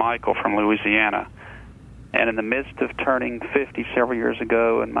named Michael from Louisiana. And in the midst of turning 50 several years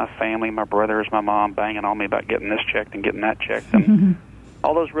ago, and my family, my brothers, my mom banging on me about getting this checked and getting that checked, and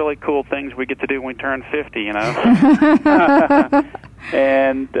all those really cool things we get to do when we turn 50, you know,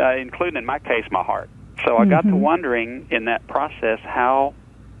 and including, in my case, my heart. So I got to wondering in that process how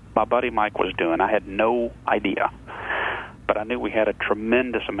my buddy Mike was doing. I had no idea, but I knew we had a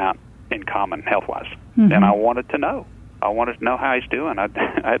tremendous amount in common health-wise, and I wanted to know. I wanted to know how he's doing. I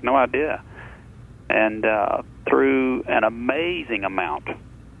had no idea. And through an amazing amount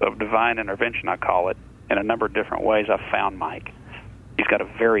of divine intervention, I call it, in a number of different ways, I found Mike. He's got a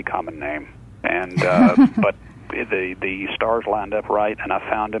very common name, and but the stars lined up right, and I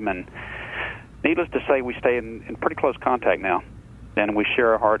found him. And needless to say, we stay in pretty close contact now, and we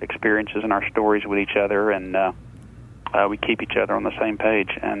share our heart experiences and our stories with each other, and we keep each other on the same page.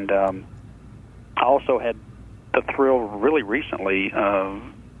 And I also had the thrill really recently of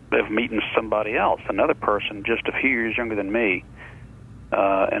meeting somebody else, another person just a few years younger than me,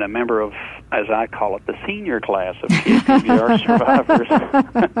 and a member of, as I call it, the senior class of TAPVR survivors.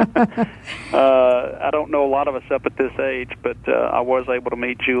 I don't know a lot of us up at this age, but I was able to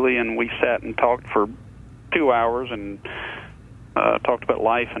meet Julie, and we sat and talked for 2 hours and talked about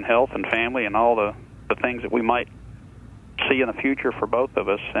life and health and family and all the things that we might see in the future for both of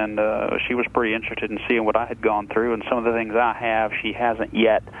us. And she was pretty interested in seeing what I had gone through, and some of the things I have she hasn't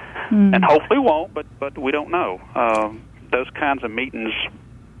yet, and hopefully won't, but we don't know. Those kinds of meetings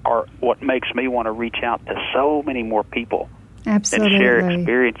are what makes me want to reach out to so many more people. Absolutely. And share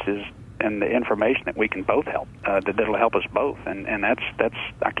experiences and the information that we can both help, that'll help us both. And that's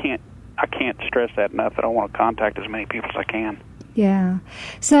I can't stress that enough, that I want to contact as many people as I can. Yeah.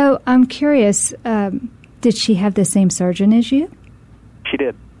 So I'm curious, did she have the same surgeon as you? She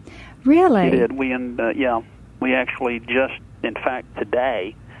did. Really? She did. We actually just, in fact,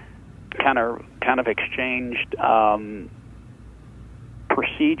 today, kind of exchanged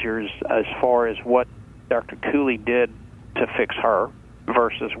procedures as far as what Dr. Cooley did to fix her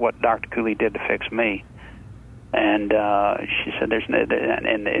versus what Dr. Cooley did to fix me. And she said,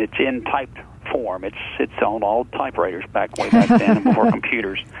 and it's in typed form. It's on all typewriters way back then and before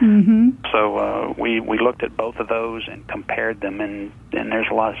computers. So we looked at both of those and compared them, and there's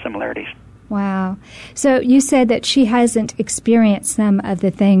a lot of similarities. Wow. So you said that she hasn't experienced some of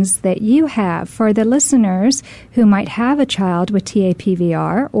the things that you have. For the listeners who might have a child with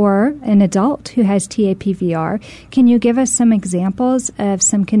TAPVR or an adult who has TAPVR, can you give us some examples of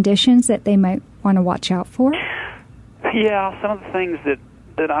some conditions that they might want to watch out for? Yeah, some of the things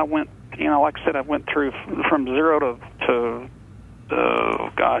that I went, like I said, I went through from 0 to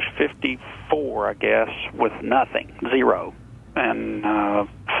 54, I guess, with nothing, 0. And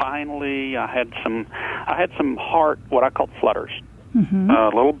finally, I had some heart, what I called flutters,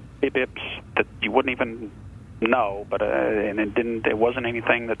 little bip-bips that you wouldn't even know, but and it wasn't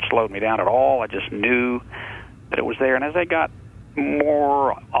anything that slowed me down at all. I just knew that it was there. And as they got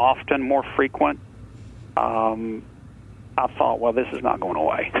more often, more frequent, I thought, well, this is not going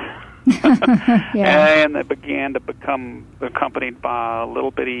away. And it began to become accompanied by a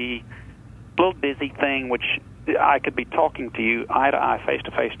little dizzy thing, which I could be talking to you eye to eye, face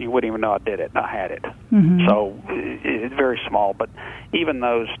to face, and you wouldn't even know I did it, and I had it. So it's very small, but even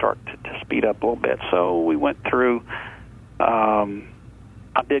those start to speed up a little bit. So we went through, I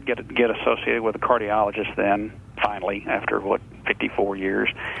did get associated with a cardiologist then, finally, after, 54 years.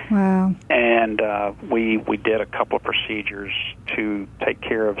 Wow. And we did a couple of procedures to take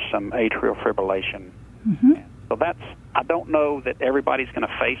care of some atrial fibrillation. So I don't know that everybody's going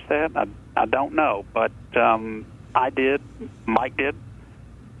to face that. I don't know, but I did. Mike did.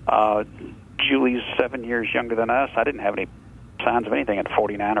 Julie's 7 years younger than us. I didn't have any signs of anything at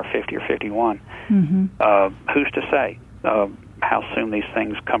 49 or 50 or 51. Who's to say how soon these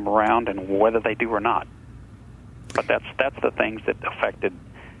things come around and whether they do or not? But that's the things that affected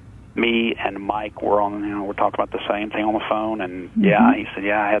me and Mike were on, we're talking about the same thing on the phone, and yeah, he said,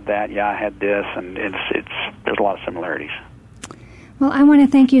 yeah, I had that, yeah, I had this, and there's a lot of similarities. Well, I want to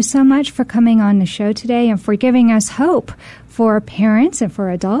thank you so much for coming on the show today and for giving us hope for parents and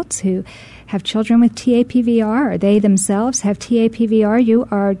for adults who have children with TAPVR or they themselves have TAPVR. You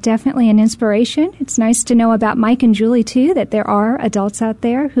are definitely an inspiration. It's nice to know about Mike and Julie, too, that there are adults out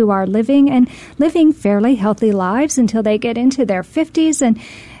there who are living fairly healthy lives until they get into their 50s. And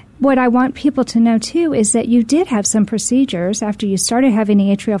what I want people to know, too, is that you did have some procedures after you started having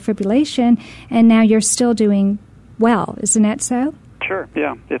atrial fibrillation, and now you're still doing well. Isn't that so? Sure.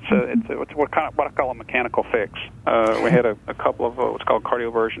 Yeah, it's what I call a mechanical fix. We had a couple of what's called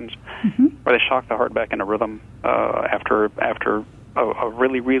cardioversions, where they shock the heart back into rhythm after a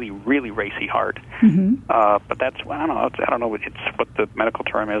really, really, really racy heart. But that's I don't know it's what the medical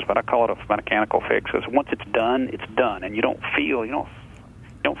term is, but I call it a mechanical fix. Because once it's done, and you don't feel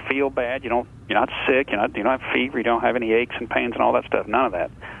bad. You're not sick. You don't have fever. You don't have any aches and pains and all that stuff. None of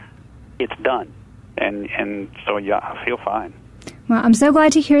that. It's done, and so yeah, I feel fine. Well, I'm so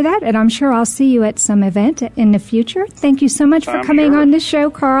glad to hear that, and I'm sure I'll see you at some event in the future. Thank you so much for coming on the show,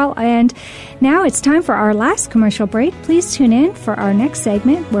 Carl. And now it's time for our last commercial break. Please tune in for our next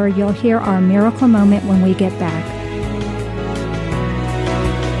segment where you'll hear our miracle moment when we get back.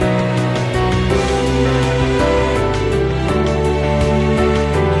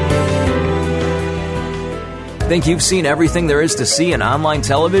 Think you've seen everything there is to see in online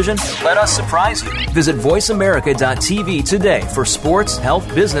television? Let us surprise you. Visit voiceamerica.tv today for sports,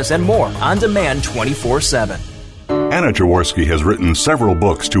 health, business, and more on demand 24/7. Anna Jaworski has written several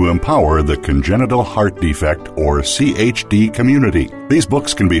books to empower the congenital heart defect, or CHD, community. These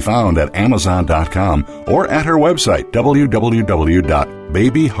books can be found at Amazon.com or at her website,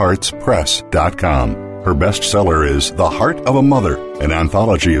 www.babyheartspress.com. Her bestseller is The Heart of a Mother, an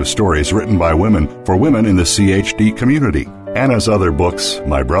anthology of stories written by women for women in the CHD community. Anna's other books,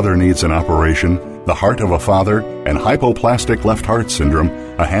 My Brother Needs an Operation, The Heart of a Father, and Hypoplastic Left Heart Syndrome,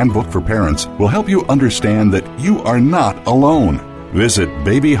 a handbook for parents, will help you understand that you are not alone. Visit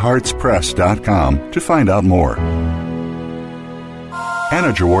babyheartspress.com to find out more.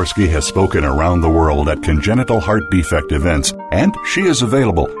 Anna Jaworski has spoken around the world at congenital heart defect events, and she is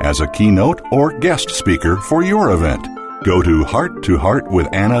available as a keynote or guest speaker for your event. Go to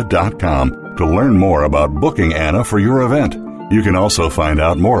hearttoheartwithanna.com to learn more about booking Anna for your event. You can also find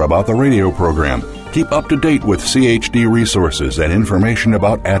out more about the radio program, keep up to date with CHD resources and information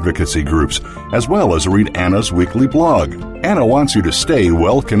about advocacy groups, as well as read Anna's weekly blog. Anna wants you to stay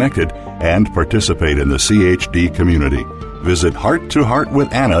well connected and participate in the CHD community. Visit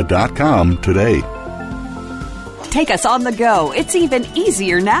hearttoheartwithanna.com today. Take us on the go. It's even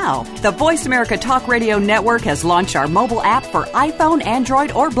easier now. The Voice America Talk Radio Network has launched our mobile app for iPhone,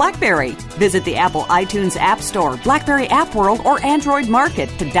 Android, or BlackBerry. Visit the Apple iTunes App Store, BlackBerry App World, or Android Market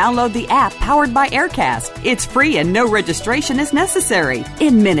to download the app powered by Aircast. It's free and no registration is necessary.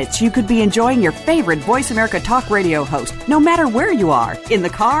 In minutes, you could be enjoying your favorite Voice America Talk Radio host, no matter where you are, in the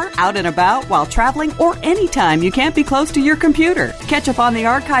car, out and about, while traveling, or anytime you can't be close to your computer. Catch up on the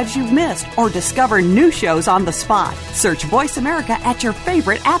archives you've missed or discover new shows on the spot. Search Voice America at your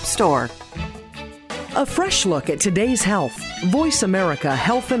favorite app store. A fresh look at today's health. Voice America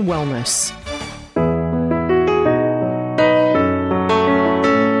Health and Wellness.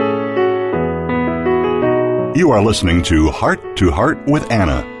 You are listening to Heart with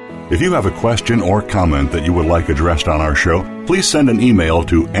Anna. If you have a question or comment that you would like addressed on our show, please send an email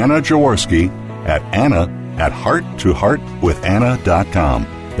to Anna Jaworski at anna@hearttoheartwithanna.com.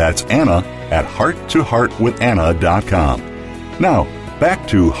 That's Anna@hearttoheartwithanna.com. Now, back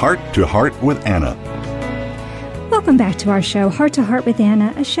to Heart with Anna. Welcome back to our show, Heart to Heart with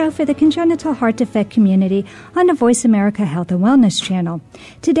Anna, a show for the congenital heart defect community on the Voice America Health and Wellness channel.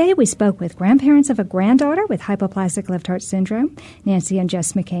 Today we spoke with grandparents of a granddaughter with hypoplastic left heart syndrome, Nancy and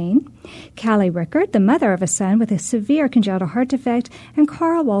Jess McCain, Callie Rickard, the mother of a son with a severe congenital heart defect, and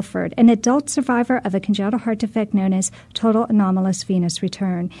Carl Wolford, an adult survivor of a congenital heart defect known as total anomalous venous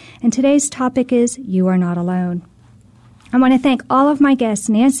return. And today's topic is You Are Not Alone. I want to thank all of my guests,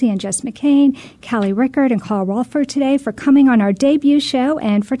 Nancy and Jess McCain, Callie Rickard, and Carl Wolford today for coming on our debut show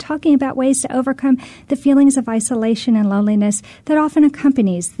and for talking about ways to overcome the feelings of isolation and loneliness that often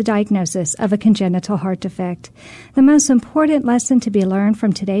accompanies the diagnosis of a congenital heart defect. The most important lesson to be learned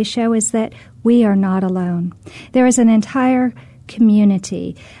from today's show is that we are not alone. There is an entire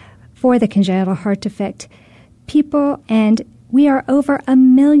community for the congenital heart defect people, and we are over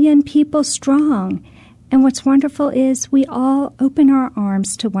 1 million people strong. And what's wonderful is we all open our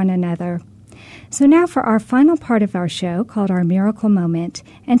arms to one another. So now for our final part of our show called our Miracle Moment.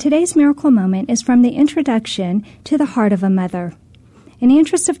 And today's Miracle Moment is from the introduction to The Heart of a Mother. In the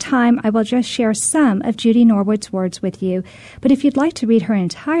interest of time, I will just share some of Judy Norwood's words with you, but if you'd like to read her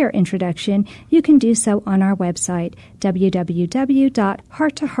entire introduction, you can do so on our website,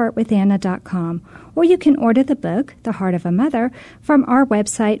 www.hearttoheartwithanna.com, or you can order the book, The Heart of a Mother, from our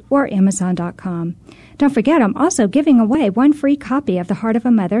website or Amazon.com. Don't forget, I'm also giving away one free copy of The Heart of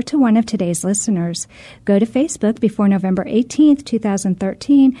a Mother to one of today's listeners. Go to Facebook before November 18th,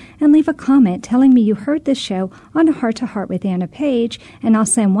 2013, and leave a comment telling me you heard this show on a Heart to Heart with Anna page, and I'll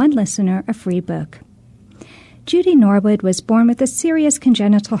send one listener a free book. Judy Norwood was born with a serious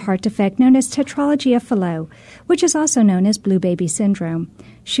congenital heart defect known as tetralogy of Fallot, which is also known as blue baby syndrome.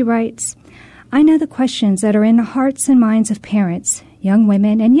 She writes, I know the questions that are in the hearts and minds of parents, young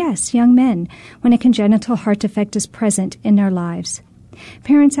women, and yes, young men, when a congenital heart defect is present in their lives.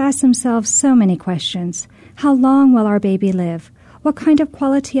 Parents ask themselves so many questions. How long will our baby live? What kind of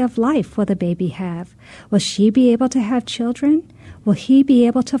quality of life will the baby have? Will she be able to have children? Will he be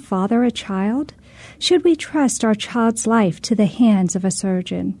able to father a child? Should we trust our child's life to the hands of a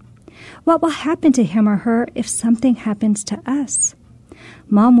surgeon? What will happen to him or her if something happens to us?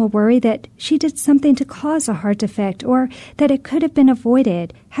 Mom will worry that she did something to cause a heart defect or that it could have been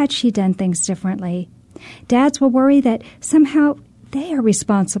avoided had she done things differently. Dads will worry that somehow they are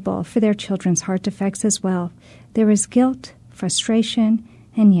responsible for their children's heart defects as well. There is guilt, frustration,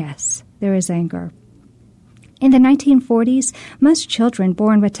 and yes, there is anger. In the 1940s, most children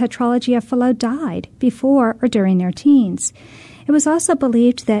born with tetralogy of Fallot died before or during their teens. It was also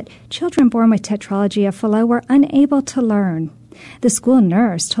believed that children born with tetralogy of Fallot were unable to learn. The school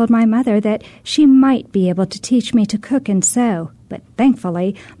nurse told my mother that she might be able to teach me to cook and sew, but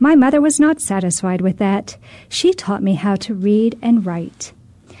thankfully, my mother was not satisfied with that. She taught me how to read and write.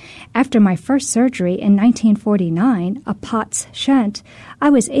 After my first surgery in 1949, a POTS shunt, I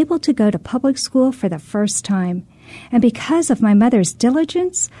was able to go to public school for the first time. And because of my mother's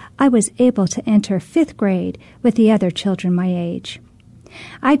diligence, I was able to enter 5th grade with the other children my age.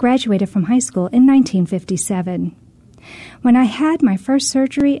 I graduated from high school in 1957. When I had my first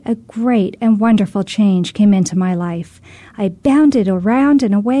surgery, a great and wonderful change came into my life. I bounded around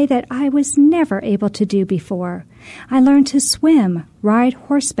in a way that I was never able to do before. I learned to swim, ride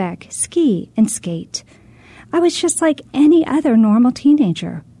horseback, ski, and skate. I was just like any other normal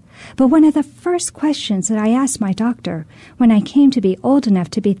teenager. But one of the first questions that I asked my doctor when I came to be old enough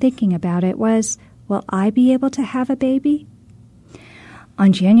to be thinking about it was, will I be able to have a baby?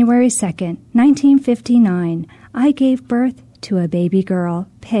 On January 2nd, 1959, I gave birth to a baby girl,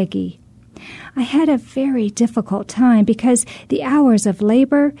 Peggy. I had a very difficult time because the hours of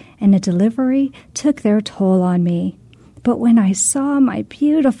labor and the delivery took their toll on me. But when I saw my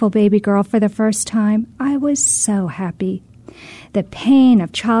beautiful baby girl for the first time, I was so happy. The pain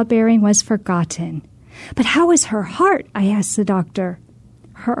of childbearing was forgotten. But how was her heart? I asked the doctor.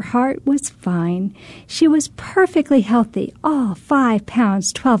 Her heart was fine. She was perfectly healthy, all 5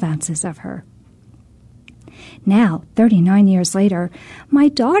 pounds, 12 ounces of her. Now, 39 years later, my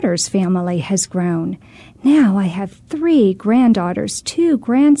daughter's family has grown. Now I have 3 granddaughters, 2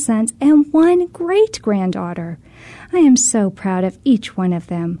 grandsons, and 1 great-granddaughter. I am so proud of each one of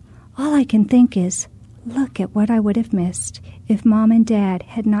them. All I can think is, look at what I would have missed if Mom and Dad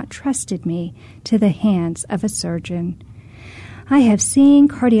had not trusted me to the hands of a surgeon. I have seen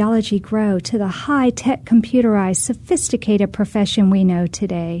cardiology grow to the high-tech, computerized, sophisticated profession we know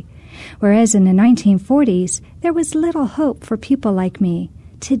today. Whereas in the 1940s, there was little hope for people like me.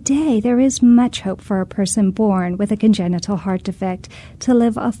 Today, there is much hope for a person born with a congenital heart defect to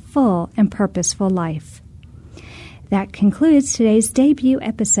live a full and purposeful life. That concludes today's debut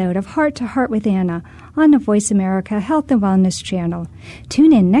episode of Heart to Heart with Anna on the Voice America Health and Wellness channel.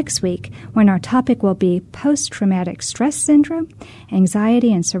 Tune in next week when our topic will be post-traumatic stress syndrome,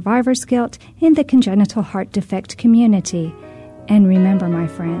 anxiety and survivor's guilt in the congenital heart defect community. And remember, my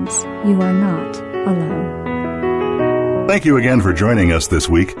friends, you are not alone. Thank you again for joining us this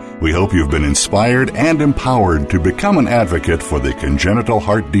week. We hope you've been inspired and empowered to become an advocate for the congenital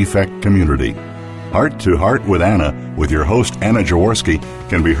heart defect community. Heart to Heart with Anna, with your host Anna Jaworski,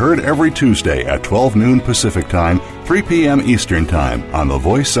 can be heard every Tuesday at 12 noon Pacific Time, 3 p.m. Eastern Time on the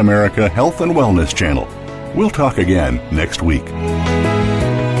Voice America Health and Wellness channel. We'll talk again next week.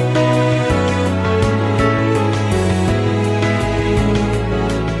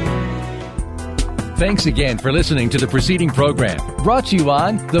 Thanks again for listening to the preceding program, brought to you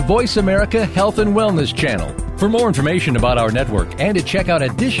on the Voice America Health and Wellness channel. For more information about our network and to check out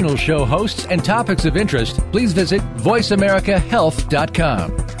additional show hosts and topics of interest, please visit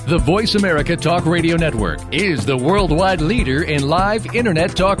voiceamericahealth.com. The Voice America Talk Radio Network is the worldwide leader in live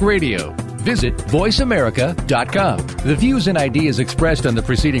Internet talk radio. Visit voiceamerica.com. The views and ideas expressed on the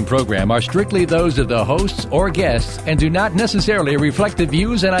preceding program are strictly those of the hosts or guests and do not necessarily reflect the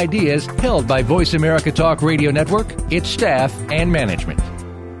views and ideas held by Voice America Talk Radio Network, its staff, and management.